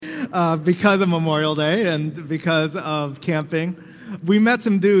because of Memorial Day and because of camping. We met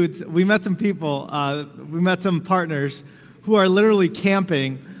some dudes, we met some people, we met some partners who are literally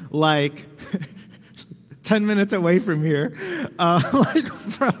camping like 10 minutes away from here.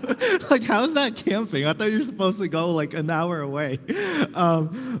 Like, how's that camping? I thought you were supposed to go like an hour away.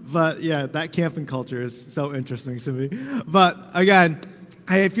 But yeah, that camping culture is so interesting to me. But again,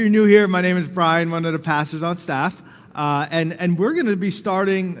 hey, if you're new here, my name is Brian, one of the pastors on staff. And we're going to be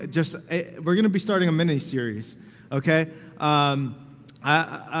starting a mini series, okay?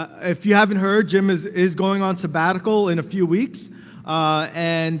 If you haven't heard, Jim is going on sabbatical in a few weeks,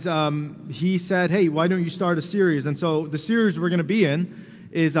 and he said, "Hey, why don't you start a series?" And so the series we're going to be in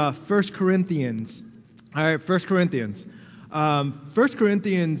is 1 Corinthians. All right, 1 Corinthians. 1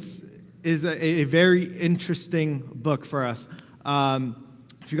 Corinthians is a very interesting book for us.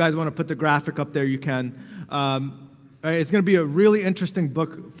 If you guys want to put the graphic up there, you can. It's going to be a really interesting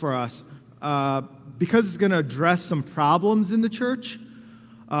book for us because it's going to address some problems in the church,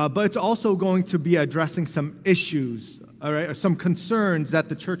 but it's also going to be addressing some issues, all right, or some concerns that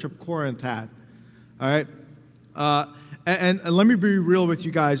the Church of Corinth had, all right? And let me be real with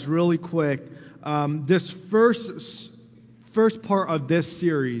you guys really quick. This first part of this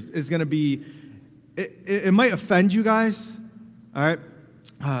series is going to be, it might offend you guys, all right?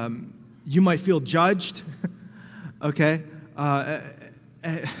 You might feel judged, okay?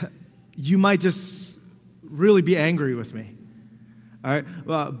 You might just really be angry with me, all right?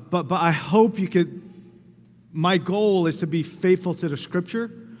 But I hope you could, my goal is to be faithful to the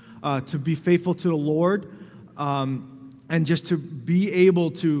Scripture, to be faithful to the Lord, and just to be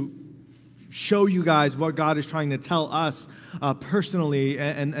able to show you guys what God is trying to tell us personally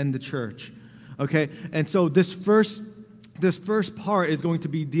and the church, okay? And so this first part is going to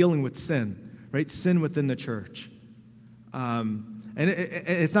be dealing with sin, right? Sin within the church. And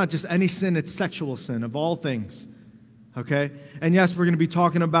it's not just any sin, it's sexual sin of all things, okay? And yes, we're going to be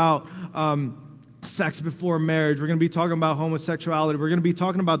talking about sex before marriage. We're going to be talking about homosexuality. We're going to be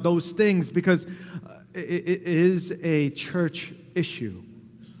talking about those things because it is a church issue,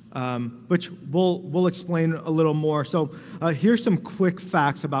 which we'll explain a little more. So here's some quick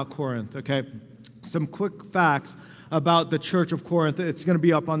facts about Corinth, okay? Some quick facts about the Church of Corinth. It's going to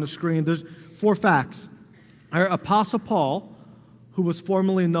be up on the screen. There's 4 facts. All right, Apostle Paul, who was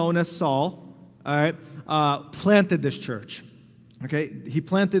formerly known as Saul, all right, planted this church. Okay, he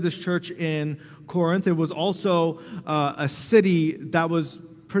planted this church in Corinth. It was also a city that was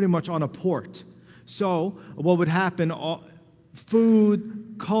pretty much on a port. So what would happen?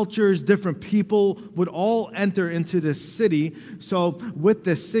 Food, cultures, different people would all enter into this city. So with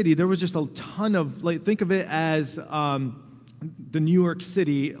this city, there was just a ton of, like, think of it as the New York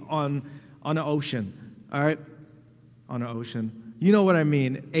City on an ocean. All right, on an ocean. You know what I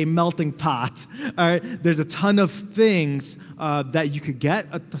mean, a melting pot. All right, there's a ton of things that you could get,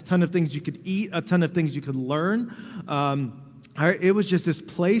 a ton of things you could eat, a ton of things you could learn. All right, it was just this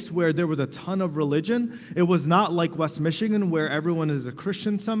place where there was a ton of religion. It was not like West Michigan where everyone is a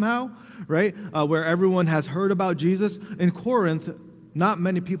Christian somehow, right? Where everyone has heard about Jesus. In Corinth, not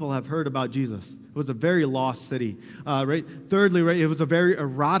many people have heard about Jesus. It was a very lost city, right? Thirdly, right, it was a very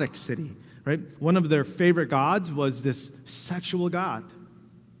erotic city. Right? One of their favorite gods was this sexual god,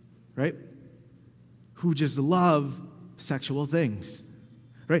 right? Who just loved sexual things,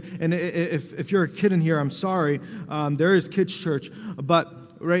 right? And if you're a kid in here, I'm sorry, there is kids' church, but,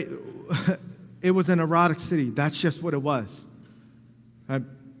 right, it was an erotic city. That's just what it was. Right?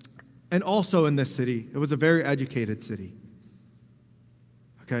 And also in this city, it was a very educated city,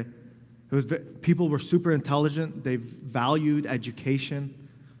 okay? It was, people were super intelligent. They valued education.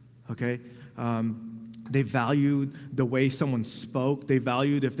 Okay, they valued the way someone spoke. They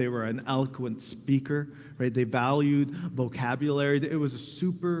valued if they were an eloquent speaker, right? They valued vocabulary. It was a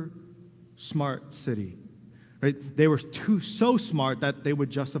super smart city, right? They were so smart that they would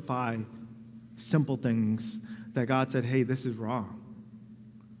justify simple things that God said, hey, this is wrong,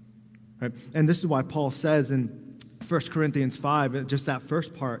 right? And this is why Paul says in 1 Corinthians 5, just that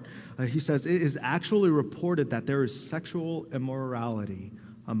first part, he says, it is actually reported that there is sexual immorality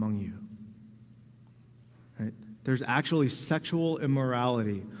among you. Right? There's actually sexual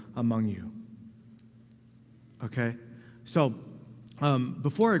immorality among you. Okay? So,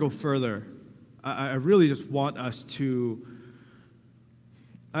 before I go further, I really just want us to,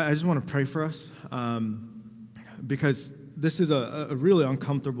 I just want to pray for us, because this is a really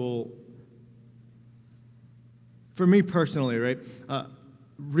uncomfortable, for me personally, right?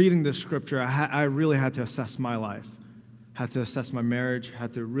 Reading the scripture, I really had to assess my life. Had to assess my marriage,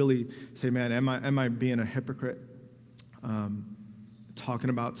 had to really say, man, am I being a hypocrite? talking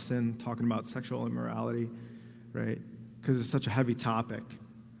about sin, talking about sexual immorality, right? Because it's such a heavy topic.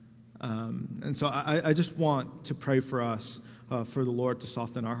 And so I just want to pray for us, for the Lord to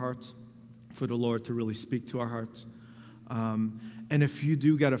soften our hearts, for the Lord to really speak to our hearts. And if you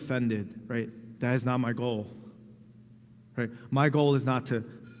do get offended, right, that is not my goal, right? My goal is not to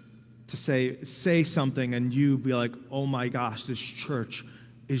say something and you be like, oh my gosh, this church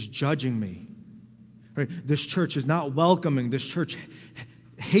is judging me, right? This church is not welcoming. This church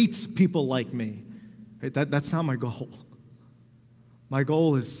hates people like me, right? That's not my goal. My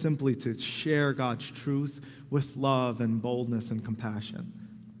goal is simply to share God's truth with love and boldness and compassion.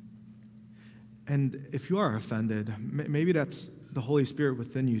 And if you are offended, maybe that's the Holy Spirit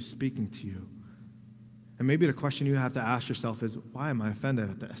within you speaking to you. And maybe the question you have to ask yourself is, why am I offended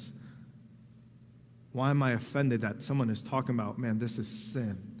at this? Why am I offended that someone is talking about, man, this is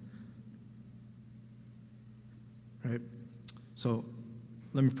sin? Right? So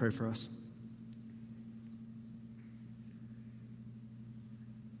let me pray for us.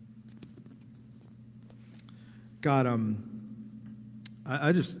 God,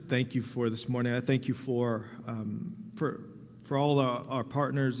 I just thank you for this morning. I thank you for all our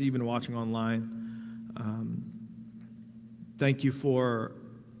partners, even watching online. Thank you for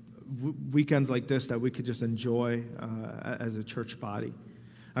weekends like this that we could just enjoy as a church body.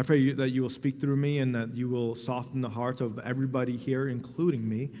 I pray that you will speak through me and that you will soften the hearts of everybody here, including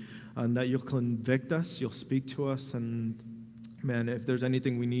me, and that you'll convict us, you'll speak to us, and man, if there's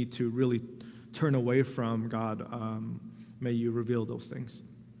anything we need to really turn away from, God, may you reveal those things.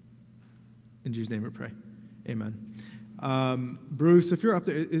 In Jesus' name we pray. Amen. Bruce, if you're up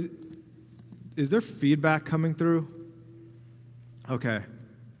there, is there feedback coming through? Okay.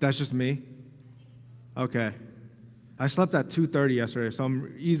 That's just me? Okay. I slept at 2:30 yesterday, so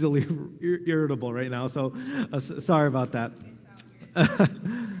I'm easily irritable right now, so sorry about that.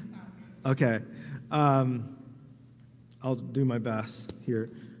 Okay. I'll do my best here.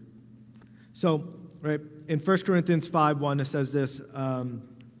 So, right, in 1 Corinthians 5:1, it says this,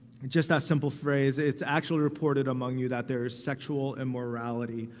 just that simple phrase, it's actually reported among you that there is sexual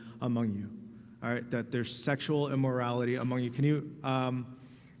immorality among you. All right, that there's sexual immorality among you. Can you,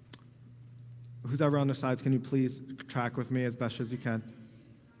 who's ever on the sides, can you please track with me as best as you can?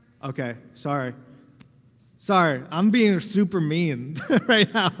 Okay, sorry, I'm being super mean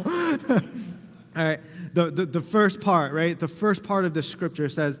right now. All right, the first part, right? The first part of the scripture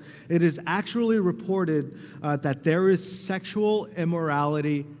says, it is actually reported that there is sexual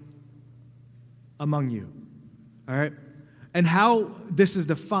immorality among you. All right? And how this is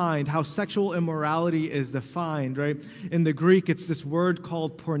defined, how sexual immorality is defined, right? In the Greek, it's this word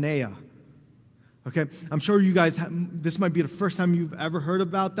called porneia. Okay, I'm sure you guys, this might be the first time you've ever heard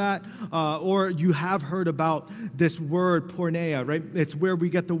about that, or you have heard about this word porneia, right? It's where we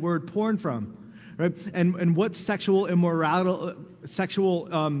get the word porn from. Right? And what sexual immorality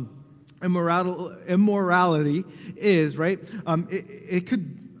is, right? It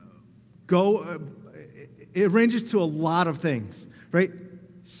could go, it ranges to a lot of things, right?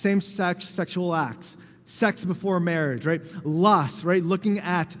 Same-sex sexual acts, sex before marriage, right? Lust, right? Looking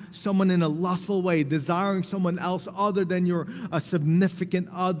at someone in a lustful way, desiring someone else other than your significant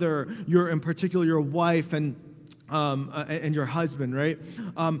other, in particular your wife and your husband, right?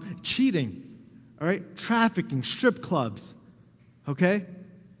 Cheating. All right, trafficking, strip clubs, okay?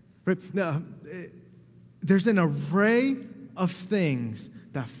 Now, there's an array of things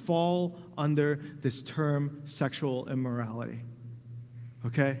that fall under this term sexual immorality,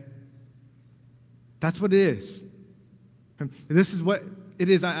 okay? That's what it is. This is what it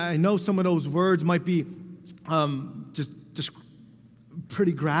is. I know some of those words might be just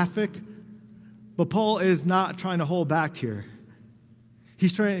pretty graphic, but Paul is not trying to hold back here.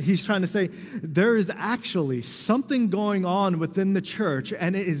 He's trying to say there is actually something going on within the church,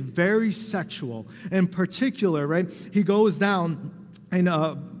 and it is very sexual. In particular, right, he goes down and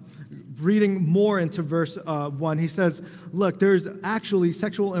reading more into verse 1, he says, look, there's actually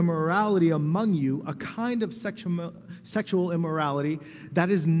sexual immorality among you, a kind of sexual immorality that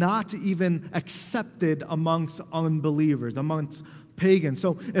is not even accepted amongst unbelievers, amongst pagans.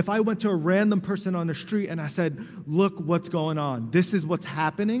 So if I went to a random person on the street and I said, look what's going on, this is what's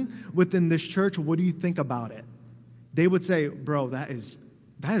happening within this church, what do you think about it? They would say, bro, that is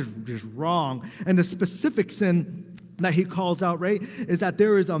just wrong. And the specific sin that he calls out, right, is that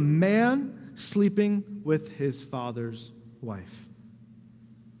there is a man sleeping with his father's wife.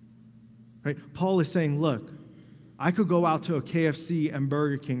 Right? Paul is saying, look, I could go out to a KFC and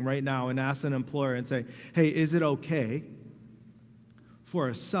Burger King right now and ask an employer and say, hey, is it okay for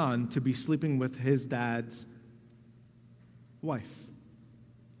a son to be sleeping with his dad's wife?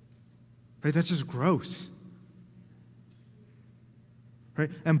 Right? That's just gross. Right?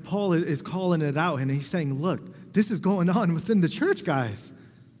 And Paul is calling it out, and he's saying, look, this is going on within the church, guys.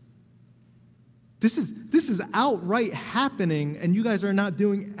 This is outright happening, and you guys are not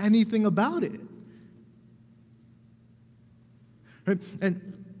doing anything about it. Right?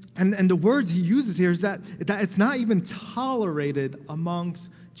 And the words he uses here is that it's not even tolerated amongst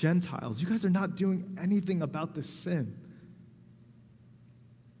Gentiles. You guys are not doing anything about this sin.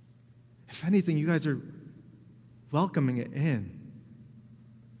 If anything, you guys are welcoming it in.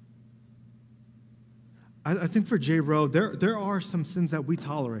 I think for J. Rowe, there are some sins that we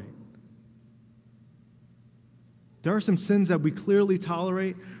tolerate. There are some sins that we clearly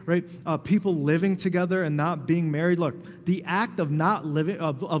tolerate, right? People living together and not being married. Look, the act of not living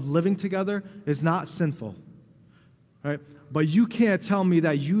of living together is not sinful, right? But you can't tell me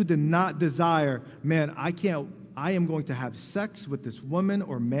that you did not desire, man, I am going to have sex with this woman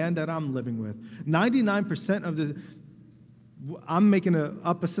or man that I'm living with. 99% of I'm making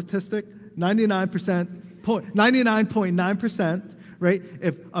up a statistic, 99.9%, right?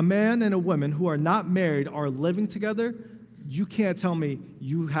 If a man and a woman who are not married are living together, you can't tell me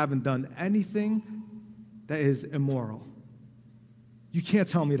you haven't done anything that is immoral. You can't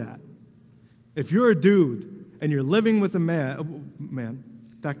tell me that. If you're a dude and you're living with a man,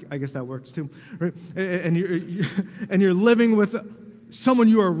 I guess that works too, right? And you're living with someone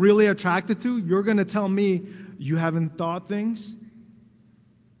you are really attracted to, you're going to tell me you haven't thought things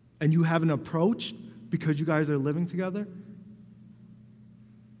and you haven't approached because you guys are living together?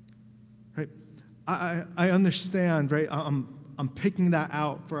 Right? I understand, right? I'm picking that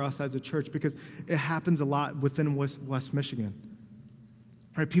out for us as a church because it happens a lot within West Michigan.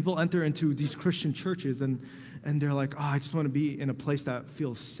 Right? People enter into these Christian churches and they're like, oh, I just want to be in a place that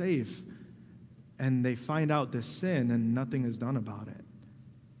feels safe. And they find out this sin and nothing is done about it.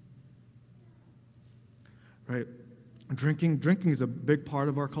 Right? Drinking is a big part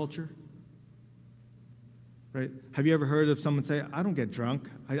of our culture. Right? Have you ever heard of someone say, I don't get drunk.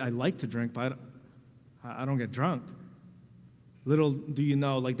 I like to drink, but I don't get drunk. Little do you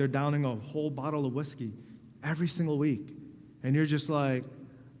know, like they're downing a whole bottle of whiskey every single week. And you're just like,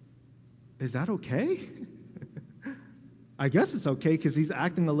 is that okay? I guess it's okay because he's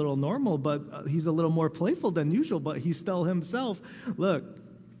acting a little normal, but he's a little more playful than usual, but he's still himself. Look,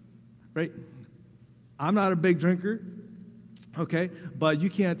 right? I'm not a big drinker, okay? But you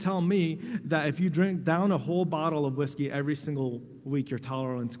can't tell me that if you drink down a whole bottle of whiskey every single week, your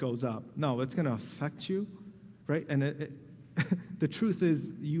tolerance goes up. No, it's going to affect you, right? And the truth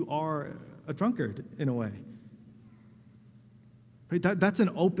is you are a drunkard in a way. Right? That's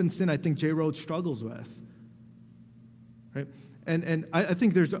an open sin I think J. Rowe struggles with. Right? And I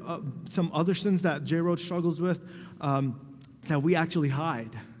think there's some other sins that J. Rowe struggles with that we actually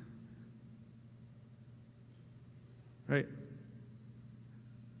hide. Right?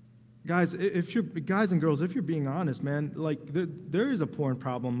 Guys and girls, if you're being honest, man, like there is a porn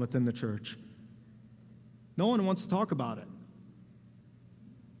problem within the church. No one wants to talk about it.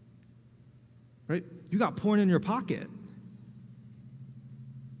 Right? You got porn in your pocket.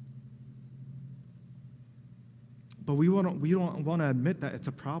 But we don't want to admit that it's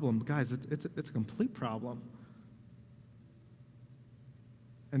a problem. Guys, it's a complete problem.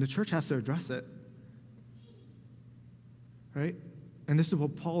 And the church has to address it. Right? And this is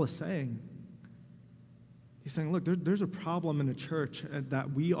what Paul is saying. He's saying, look, there's a problem in the church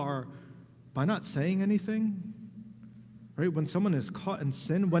that we are, by not saying anything, right? When someone is caught in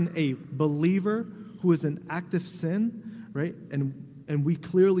sin, when a believer who is in active sin, right? And we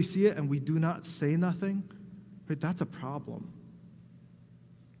clearly see it and we do not say nothing, right? That's a problem.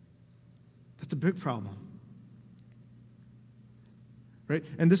 That's a big problem. Right?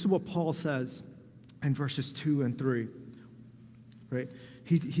 And this is what Paul says in verses 2 and 3. Right?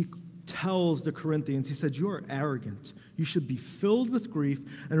 He tells the Corinthians, he said, you are arrogant. You should be filled with grief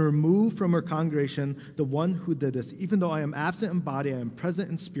and remove from our congregation the one who did this. Even though I am absent in body, I am present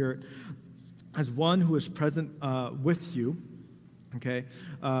in spirit as one who is present with you. Okay?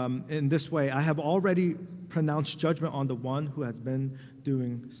 In this way, I have already pronounced judgment on the one who has been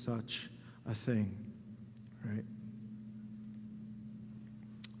doing such a thing. Right?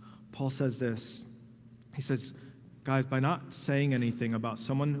 Paul says this. He says, guys, by not saying anything about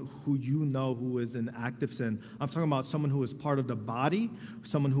someone who you know who is in active sin, I'm talking about someone who is part of the body,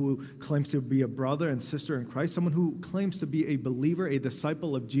 someone who claims to be a brother and sister in Christ, someone who claims to be a believer, a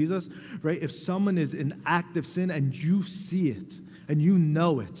disciple of Jesus, right? If someone is in active sin and you see it and you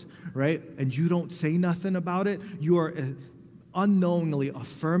know it, right, and you don't say nothing about it, you are unknowingly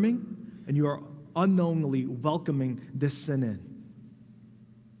affirming and you are unknowingly welcoming this sin in.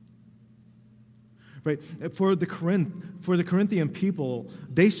 Right? For the Corinthian people,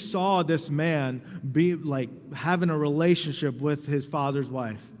 they saw this man be like having a relationship with his father's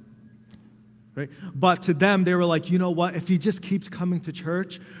wife. Right? But to them, they were like, you know what? If he just keeps coming to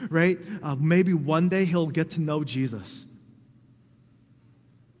church, right, maybe one day he'll get to know Jesus.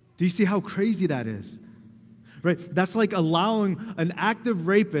 Do you see how crazy that is? Right? That's like allowing an active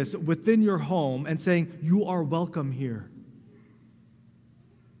rapist within your home and saying, you are welcome here.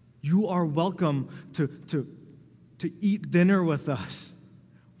 You are welcome to eat dinner with us,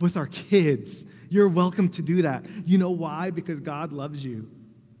 with our kids. You're welcome to do that. You know why? Because God loves you.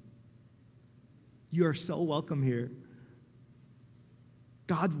 You are so welcome here.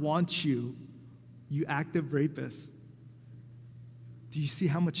 God wants you, you active rapist. Do you see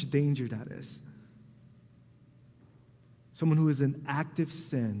how much danger that is? Someone who is in active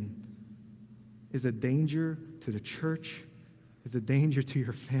sin is a danger to the church, is a danger to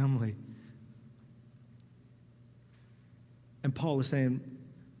your family. And Paul is saying,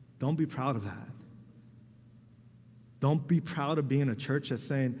 don't be proud of that. Don't be proud of being a church that's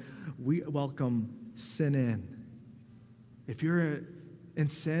saying, we welcome sin in. If you're in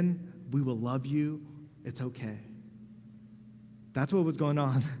sin, we will love you. It's okay. That's what was going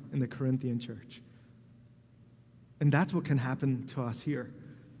on in the Corinthian church. And that's what can happen to us here.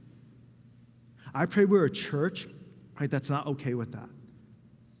 I pray we're a church, right, that's not okay with that.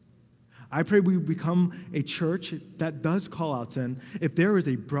 I pray we become a church that does call out sin. If there is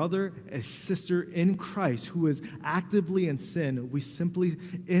a brother, a sister in Christ who is actively in sin, we simply,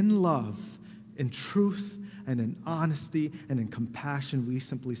 in love, in truth, and in honesty, and in compassion, we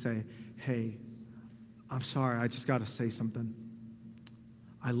simply say, hey, I'm sorry, I just got to say something.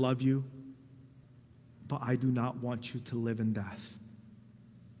 I love you, but I do not want you to live in death.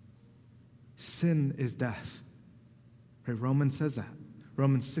 Sin is death. Right? Romans says that.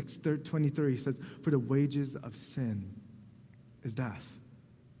 Romans 6:23 says, for the wages of sin is death.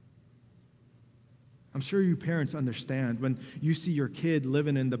 I'm sure you parents understand when you see your kid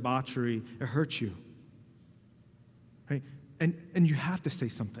living in debauchery, it hurts you. Right? And you have to say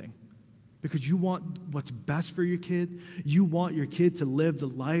something because you want what's best for your kid. You want your kid to live the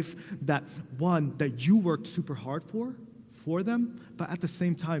life that you worked super hard for them, but at the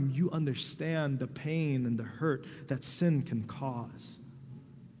same time, you understand the pain and the hurt that sin can cause.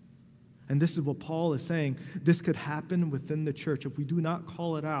 And this is what Paul is saying. This could happen within the church. If we do not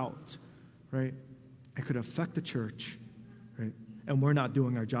call it out, right, it could affect the church, right? And we're not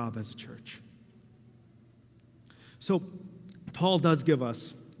doing our job as a church. So Paul does give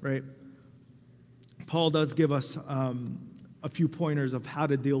us, right? Paul does give us a few pointers of how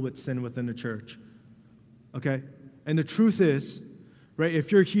to deal with sin within the church, okay? And the truth is, right,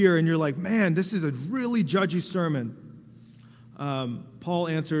 if you're here and you're like, man, this is a really judgy sermon, Paul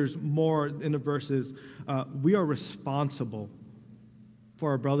answers more in the verses, we are responsible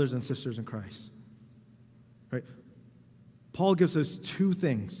for our brothers and sisters in Christ. Right? Paul gives us two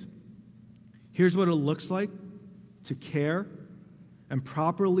things. Here's what it looks like to care and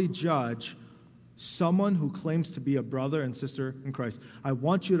properly judge someone who claims to be a brother and sister in Christ. I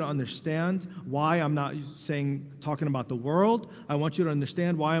want you to understand why I'm not talking about the world. I want you to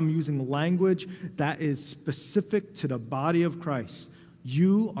understand why I'm using language that is specific to the body of Christ.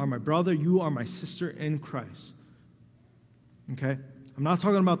 You are my brother, you are my sister in Christ. Okay? I'm not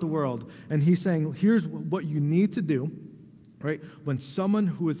talking about the world. And he's saying, here's what you need to do, right? When someone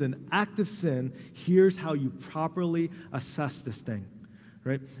who is in active sin, here's how you properly assess this thing.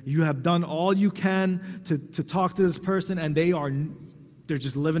 Right? You have done all you can to talk to this person, and they're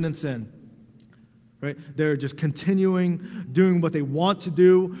just living in sin. Right? They're just continuing doing what they want to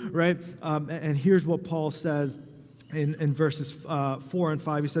do. Right? And here's what Paul says in verses 4 and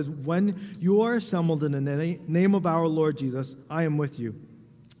 5. He says, "When you are assembled in the name of our Lord Jesus, I am with you.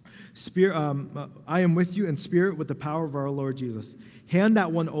 I am with you in spirit with the power of our Lord Jesus. Hand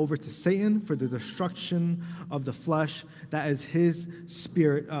that one over to Satan for the destruction of the flesh, that his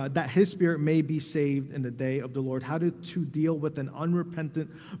spirit may be saved in the day of the Lord." How to deal with an unrepentant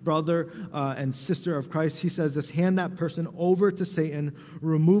brother and sister of Christ. He says this: hand that person over to Satan,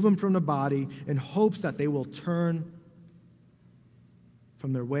 remove him from the body in hopes that they will turn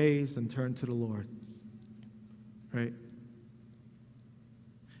from their ways and turn to the Lord. Right?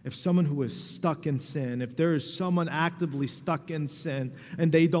 If someone who is stuck in sin, if there is someone actively stuck in sin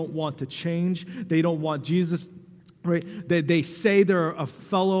and they don't want to change, they don't want Jesus, right? They say they're a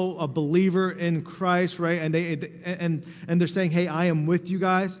believer in Christ, right? And they're saying, hey, I am with you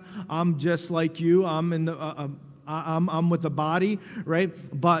guys. I'm just like you. I'm in I'm with the body, right?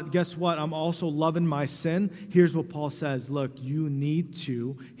 But guess what? I'm also loving my sin. Here's what Paul says. Look, you need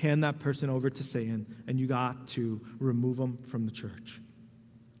to hand that person over to Satan, and you got to remove them from the church.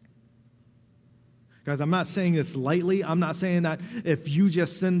 Guys, I'm not saying this lightly. I'm not saying that if you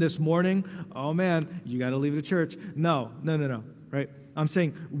just sinned this morning, oh man, you got to leave the church. No, right? I'm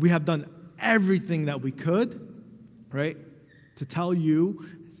saying we have done everything that we could, right, to tell you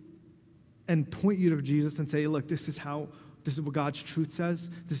and point you to Jesus and say, look, this is what God's truth says.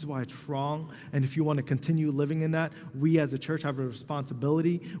 This is why it's wrong. And if you want to continue living in that, we as a church have a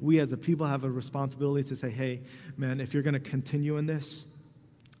responsibility. We as a people have a responsibility to say, hey, man, if you're going to continue in this,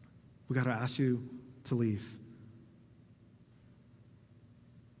 we got to ask you to leave.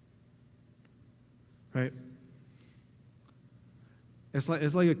 Right? It's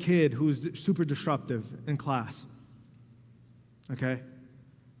like a kid who's super disruptive in class. Okay?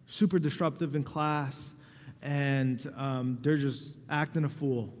 Super disruptive in class, and they're just acting a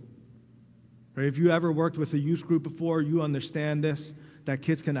fool. Right? If you ever worked with a youth group before, you understand this, that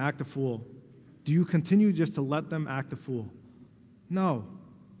kids can act a fool. Do you continue just to let them act a fool? No.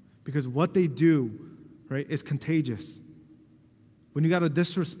 Because what they do, right, is contagious. When you got a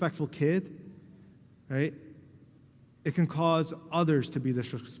disrespectful kid, right, it can cause others to be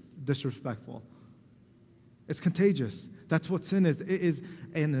disrespectful. It's contagious. That's what sin is. It is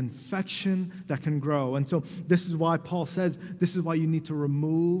an infection that can grow. And so this is why Paul says, this is why you need to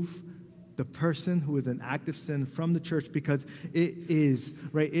remove the person who is in active sin from the church, because it is,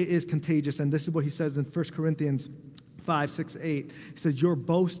 right, it is contagious. And this is what he says in 1 Corinthians 5, 6, 8. He says, your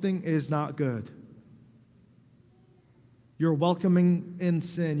boasting is not good. Your welcoming in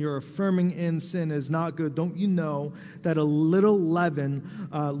sin, your affirming in sin is not good. Don't you know that a little leaven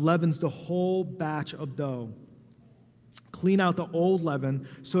leavens the whole batch of dough? Clean out the old leaven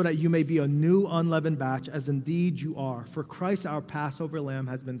so that you may be a new unleavened batch, as indeed you are. For Christ, our Passover lamb,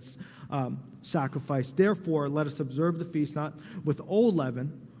 has been sacrificed. Therefore, let us observe the feast not with old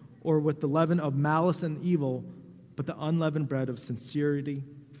leaven or with the leaven of malice and evil, but the unleavened bread of sincerity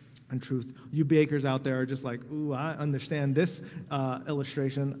and truth. You bakers out there are just like, ooh, I understand this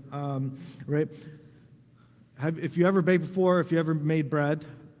illustration, right? If you ever baked before, if you ever made bread,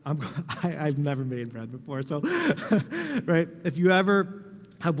 I've never made bread before, so, right? If you ever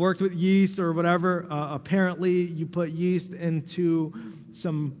have worked with yeast or whatever, apparently you put yeast into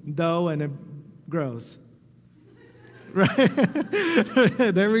some dough and it grows. Right?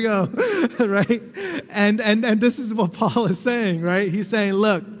 There we go. Right? And this is what Paul is saying, right? He's saying,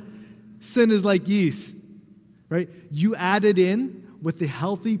 look, sin is like yeast, right? You add it in with the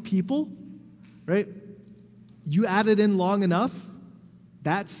healthy people, right? You add it in long enough,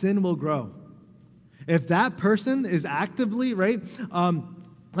 that sin will grow. If that person is actively, right,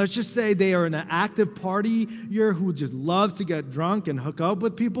 let's just say they are an active partier who just loves to get drunk and hook up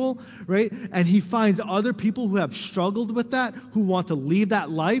with people, right? And he finds other people who have struggled with that, who want to leave that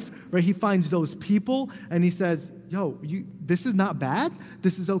life, right? He finds those people and he says, yo, this is not bad.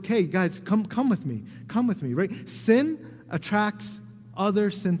 This is okay. Guys, come with me. Come with me, right? Sin attracts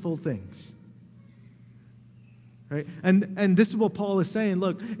other sinful things. Right? And this is what Paul is saying.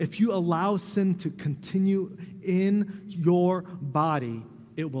 Look, if you allow sin to continue in your body,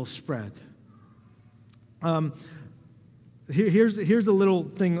 it will spread. Here's a little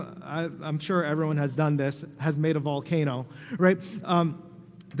thing. I'm sure everyone has done this, has made a volcano, right?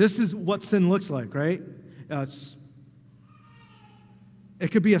 This is what sin looks like, right?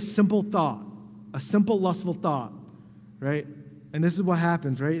 It could be a simple thought, a simple lustful thought, right? And this is what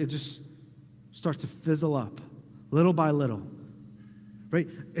happens, right? It just starts to fizzle up. Little by little, right?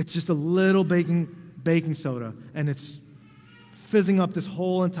 It's just a little baking soda, and it's fizzing up this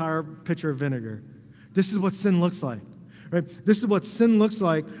whole entire pitcher of vinegar. This is what sin looks like, right? This is what sin looks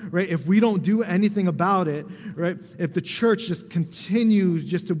like, right? If we don't do anything about it, right? If the church just continues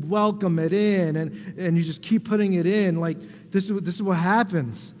just to welcome it in, and you just keep putting it in, like this is what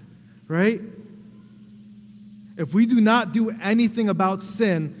happens, right? If we do not do anything about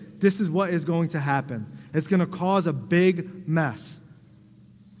sin, this is what is going to happen. It's going to cause a big mess.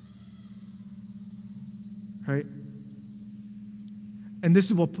 Right? And this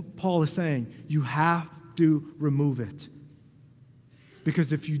is what Paul is saying. You have to remove it.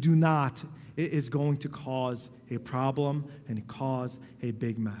 Because if you do not, it is going to cause a problem and cause a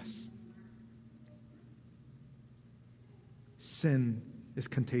big mess. Sin is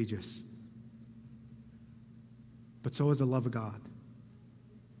contagious. But so is the love of God.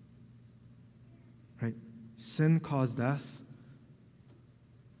 Right? Sin caused death,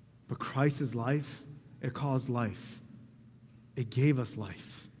 but Christ's life, it caused life. It gave us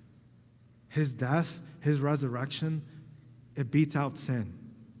life. His death, his resurrection, it beats out sin.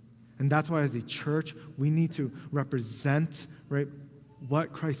 And that's why as a church, we need to represent, right,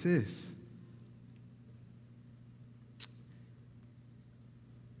 what Christ is.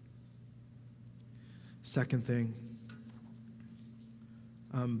 Second thing,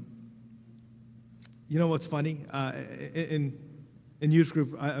 you know what's funny? In youth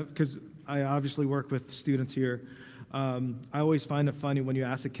group, because I obviously work with students here, I always find it funny when you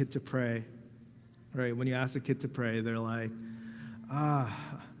ask a kid to pray, right? When you ask a kid to pray, they're like, I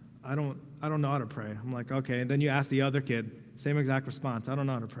don't know how to pray. I'm like, okay. And then you ask the other kid, same exact response, I don't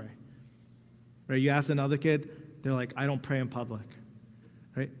know how to pray. Right? You ask another kid, they're like, I don't pray in public.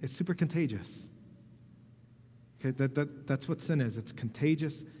 Right? It's super contagious. Okay, that's what sin is. It's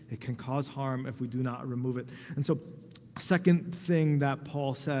contagious. It can cause harm if we do not remove it. And so, second thing that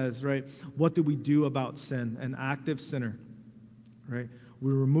Paul says, right? What do we do about sin? An active sinner, right?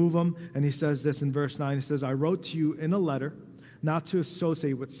 We remove them, and he says this in verse 9. He says, I wrote to you in a letter not to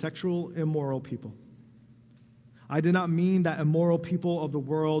associate with sexual immoral people. I did not mean that immoral people of the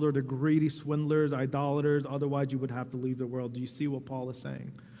world or the greedy swindlers, idolaters, otherwise you would have to leave the world. Do you see what Paul is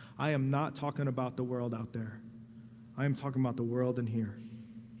saying? I am not talking about the world out there. I am talking about the world in here.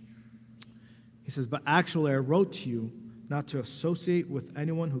 He says, but actually I wrote to you not to associate with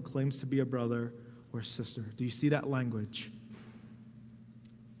anyone who claims to be a brother or sister. Do you see that language?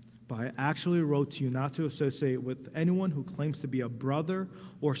 But I actually wrote to you not to associate with anyone who claims to be a brother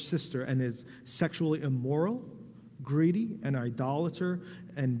or sister and is sexually immoral, greedy, an idolater,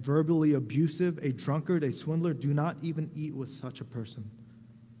 and verbally abusive, a drunkard, a swindler. Do not even eat with such a person.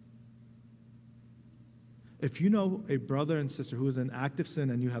 If you know a brother and sister who is in active sin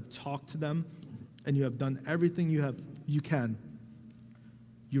and you have talked to them and you have done everything you can,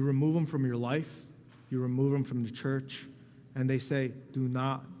 you remove them from your life, you remove them from the church, and they say, do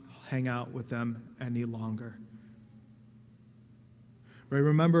not hang out with them any longer. Right?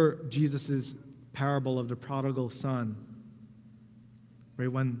 Remember Jesus' parable of the prodigal son.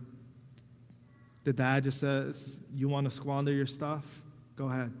 Right? When the dad just says, you want to squander your stuff? Go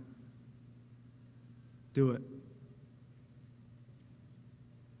ahead. Do it.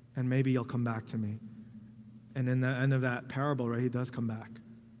 And maybe you'll come back to me. And in the end of that parable, right, he does come back.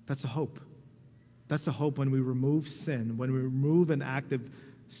 That's the hope. That's the hope when we remove sin, when we remove an active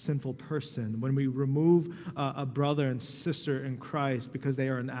sinful person, when we remove a brother and sister in Christ because they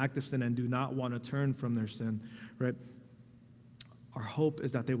are in active sin and do not want to turn from their sin, right? Our hope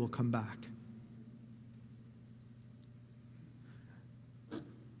is that they will come back.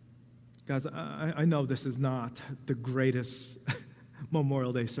 Guys, I know this is not the greatest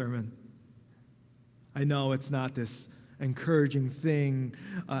Memorial Day sermon. I know it's not this encouraging thing.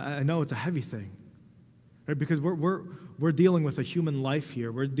 I know it's a heavy thing, right? Because we're dealing with a human life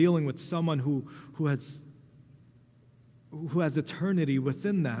here. We're dealing with someone who has eternity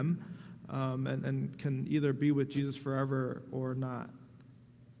within them, and can either be with Jesus forever or not,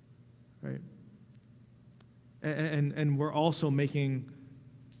 right? And we're also making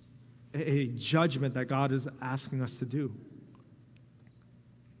a judgment that God is asking us to do.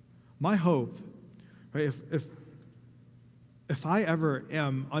 My hope, right, if I ever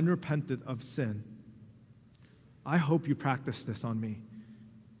am unrepentant of sin, I hope you practice this on me.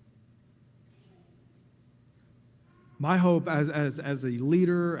 My hope as a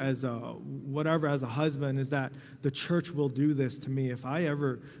leader, as a whatever, as a husband, is that the church will do this to me. If I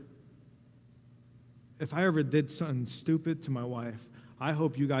ever did something stupid to my wife, I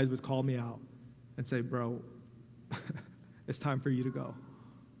hope you guys would call me out and say, bro, it's time for you to go.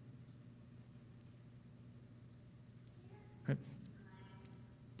 Right?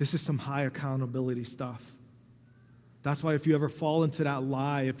 This is some high accountability stuff. That's why if you ever fall into that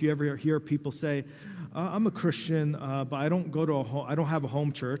lie, if you ever hear people say, I'm a Christian, but I don't go to I don't have a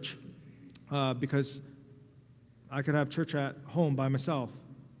home church because I could have church at home by myself.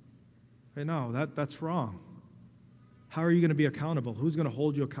 Hey, no, that's wrong. How are you going to be accountable? Who's going to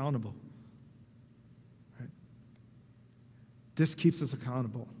hold you accountable? Right? This keeps us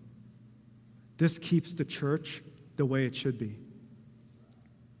accountable. This keeps the church the way it should be.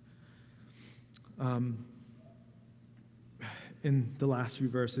 In the last few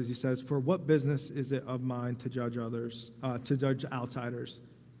verses, he says, for what business is it of mine to judge others, to judge outsiders?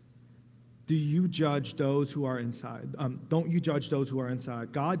 Do you judge those who are inside? Don't you judge those who are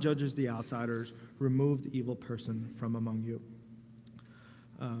inside? God judges the outsiders. Remove the evil person from among you.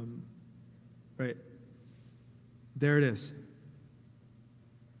 Right. There it is.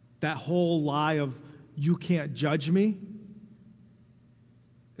 That whole lie of you can't judge me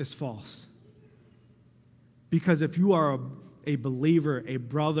is false. Because if you are a believer, a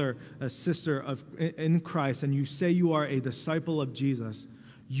brother, a sister in Christ, and you say you are a disciple of Jesus,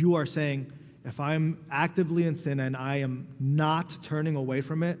 you are saying, if I'm actively in sin and I am not turning away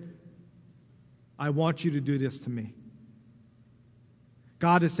from it, I want you to do this to me.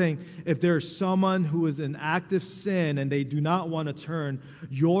 God is saying, if there's someone who is in active sin and they do not want to turn,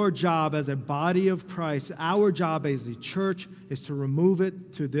 your job as a body of Christ, our job as a church, is to remove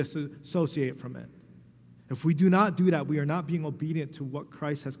it, to disassociate from it. If we do not do that, we are not being obedient to what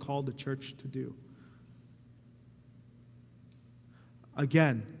Christ has called the church to do.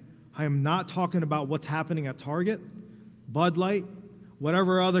 Again, I am not talking about what's happening at Target, Bud Light,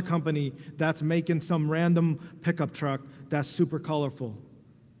 whatever other company that's making some random pickup truck that's super colorful.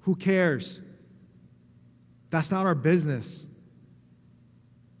 Who cares? That's not our business.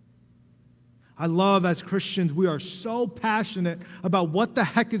 I love, as Christians, we are so passionate about what the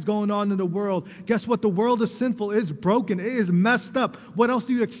heck is going on in the world. Guess what? The world is sinful. It is broken. It is messed up. What else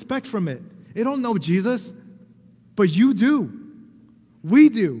do you expect from it? They don't know Jesus, but you do. We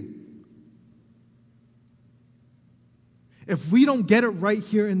do. If we don't get it right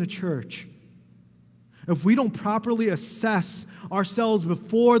here in the church, if we don't properly assess ourselves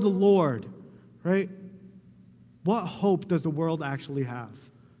before the Lord, right, what hope does the world actually have?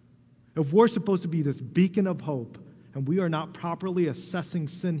 If we're supposed to be this beacon of hope and we are not properly assessing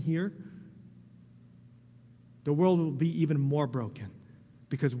sin here, the world will be even more broken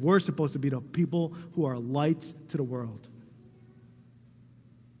because we're supposed to be the people who are lights to the world.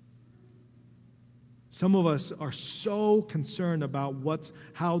 Some of us are so concerned about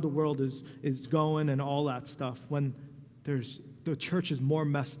how the world is going and all that stuff when the church is more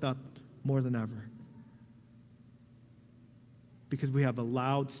messed up more than ever. Because we have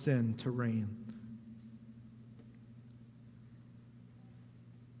allowed sin to reign.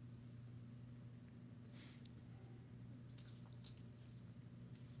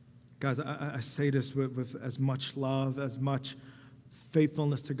 Guys, I say this with as much love, as much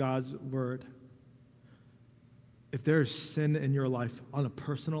faithfulness to God's word. If there's sin in your life on a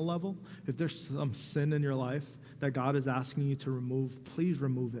personal level, if there's some sin in your life that God is asking you to remove, please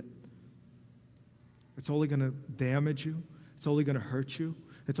remove it. It's only going to damage you. It's only going to hurt you.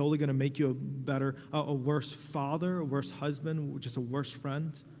 It's only going to make you a worse father, a worse husband, just a worse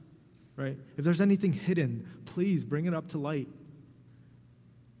friend, right? If there's anything hidden, please bring it up to light.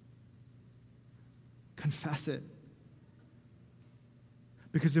 Confess it.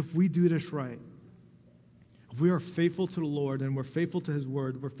 Because if we do this right, if we are faithful to the Lord and we're faithful to His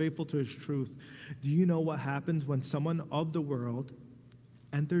word, we're faithful to His truth, do you know what happens when someone of the world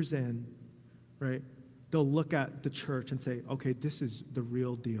enters in, right? They'll look at the church and say, okay, this is the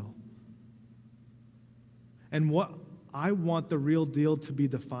real deal. And what I want the real deal to be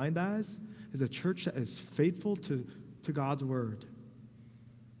defined as is a church that is faithful to God's word.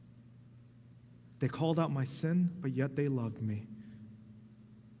 They called out my sin, but yet they loved me.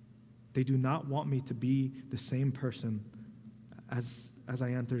 They do not want me to be the same person as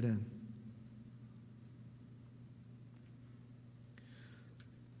I entered in.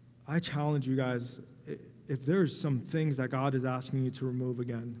 I challenge you guys, if there's some things that God is asking you to remove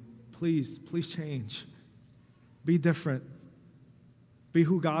again, please change. Be different. Be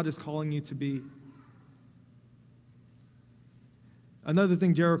who God is calling you to be. Another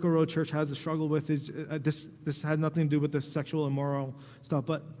thing Jericho Road Church has a struggle with is, this has nothing to do with the sexual immoral stuff,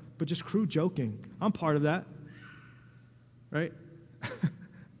 but just crude joking. I'm part of that, right?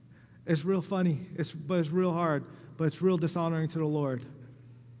 It's real funny, but it's real hard, but it's real dishonoring to the Lord.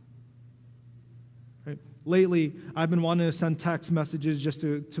 Right? Lately, I've been wanting to send text messages just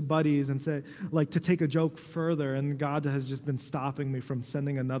to buddies and say, like, to take a joke further, and God has just been stopping me from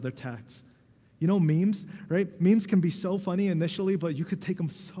sending another text. You know, memes, right? Memes can be so funny initially, but you could take them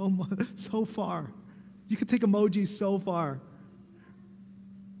so far. You could take emojis so far.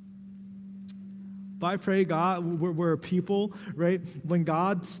 But I pray, God, we're a people, right? When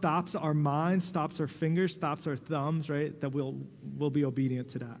God stops our minds, stops our fingers, stops our thumbs, right, that we'll be obedient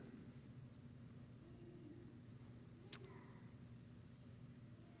to that.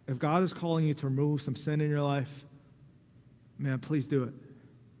 If God is calling you to remove some sin in your life, man, please do it.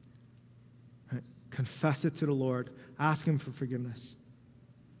 Right? Confess it to the Lord. Ask Him for forgiveness.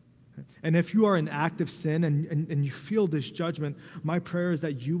 And if you are in active sin and you feel this judgment, my prayer is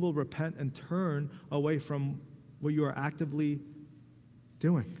that you will repent and turn away from what you are actively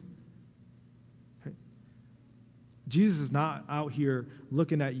doing. Okay? Jesus is not out here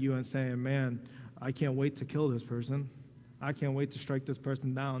looking at you and saying, man, I can't wait to kill this person. I can't wait to strike this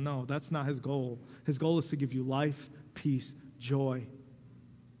person down. No, that's not His goal. His goal is to give you life, peace, joy.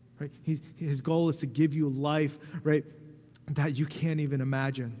 Right? His goal is to give you life, right? that you can't even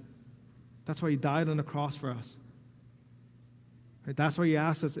imagine. That's why he died on the cross for us. Right? That's why he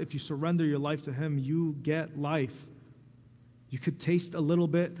asks us, if you surrender your life to him, you get life. You could taste a little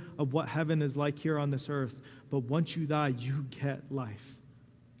bit of what heaven is like here on this earth, but once you die, you get life.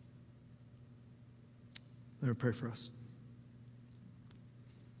 Let me pray for us.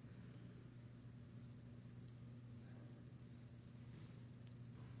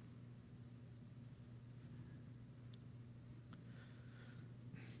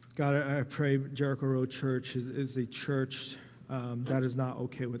 God, I pray Jericho Road Church is a church that is not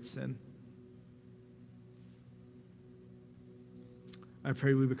okay with sin. I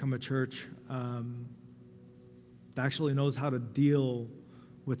pray we become a church that actually knows how to deal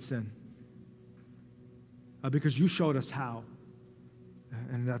with sin. Because you showed us how,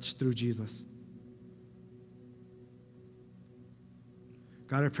 and that's through Jesus.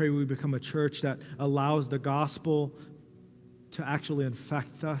 God, I pray we become a church that allows the gospel to actually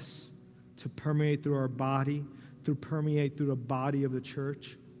infect us, to permeate through our body, to permeate through the body of the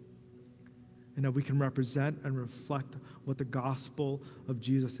church, and that we can represent and reflect what the gospel of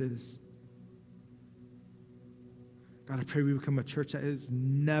Jesus is. God, I pray we become a church that is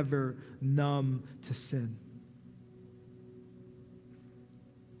never numb to sin.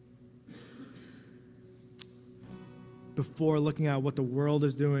 Before looking at what the world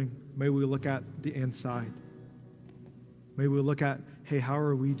is doing, may we look at the inside. May we look at, hey, how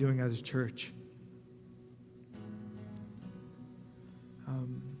are we doing as a church?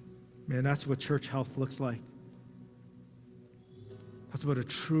 Man, that's what church health looks like. That's what a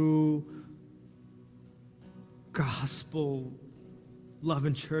true gospel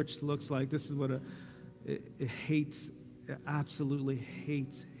loving church looks like. This is what it hates, it absolutely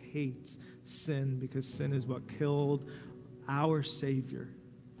hates sin, because sin is what killed our Savior.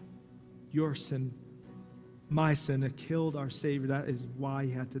 Your sin, my sin, it killed our Savior. That is why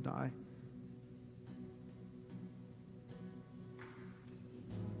he had to die.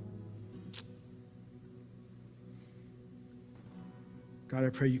 God, I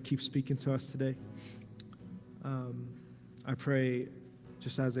pray you keep speaking to us today. I pray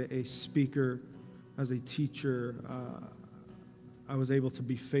just as a speaker, as a teacher, I was able to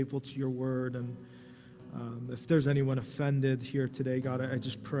be faithful to your word. And if there's anyone offended here today, God, I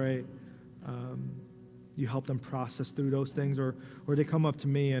just pray you help them process through those things, or they come up to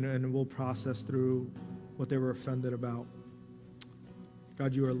me and we'll process through what they were offended about.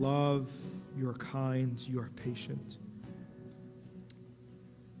 God, you are love, you are kind, you are patient.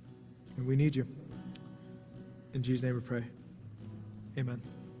 And we need you. In Jesus' name we pray. Amen.